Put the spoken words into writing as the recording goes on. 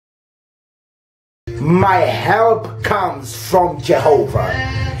My help comes from Jehovah.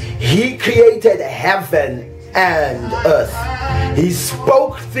 He created heaven and earth. He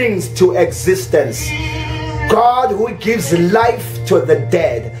spoke things to existence. God who gives life to the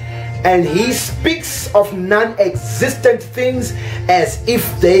dead, and he speaks of non-existent things as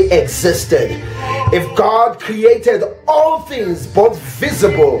if they existed. If God created all things, both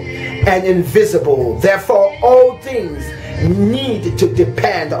visible and invisible, therefore all things need to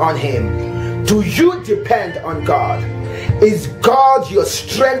depend on him. Do you depend on God? Is God your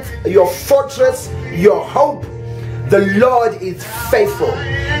strength, your fortress, your hope? The Lord is faithful.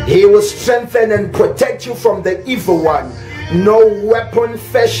 He will strengthen and protect you from the evil one. No weapon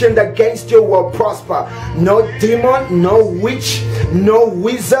fashioned against you will prosper. No demon, no witch, no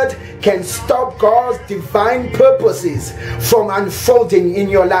wizard can stop God's divine purposes from unfolding in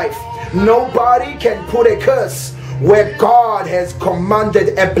your life. Nobody can put a curse where God has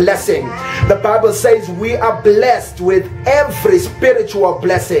commanded a blessing. The Bible says we are blessed with every spiritual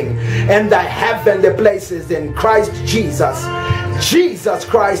blessing in the heavenly places in Christ Jesus. Jesus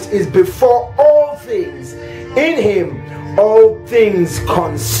Christ is before all things. In him all things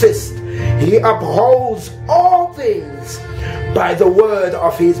consist. He upholds all things by the word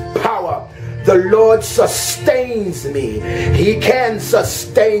of his power. The Lord sustains me. He can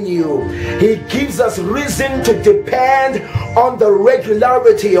sustain you. He gives us reason to depend on the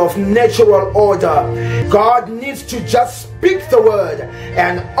regularity of natural order. God needs to just speak the word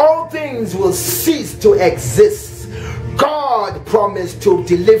and all things will cease to exist. God promised to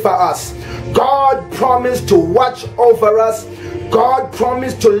deliver us. God promised to watch over us. God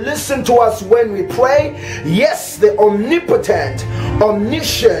promised to listen to us when we pray. Yes, the omnipotent,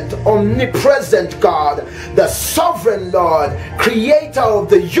 omniscient, omnipresent God, the sovereign Lord, creator of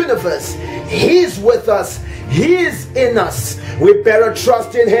the universe, he's with us. He is in us. We better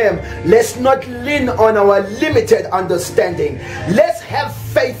trust in him. Let's not lean on our limited understanding. Let's have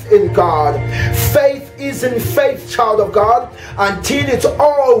faith in God. Faith isn't faith, child of God, until it's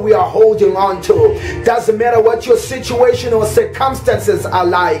all we are holding on to. Doesn't matter what your situation or circumstances are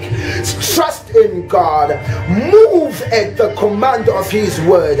like. Trust in God. Move at the command of his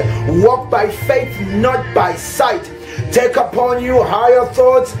word. Walk by faith, not by sight. Take upon you higher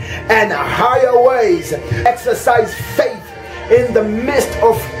thoughts and higher ways. Exercise faith in the midst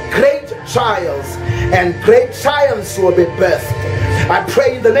of great trials, and great triumphs will be birthed. I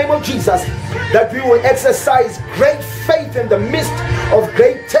pray in the name of Jesus that we will exercise great faith in the midst of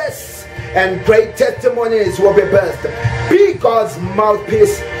great tests, and great testimonies will be birthed. Be God's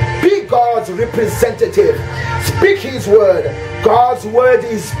mouthpiece. Be God's representative. Speak his word. God's word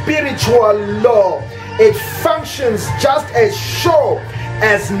is spiritual law. It functions just as sure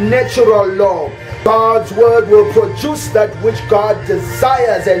as natural law. God's word will produce that which God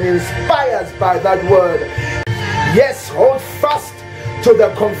desires and inspires by that word. Yes, hold fast to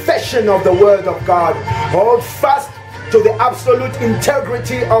the confession of the word of God. Hold fast to the absolute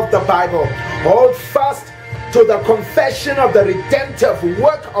integrity of the Bible. Hold fast to the confession of the redemptive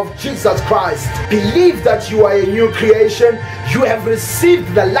work of Jesus Christ. Believe that you are a new creation. You have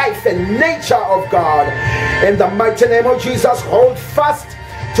received the life and nature of God. In the mighty name of Jesus, hold fast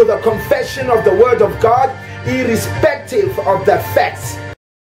to the confession of the word of God, irrespective of the facts.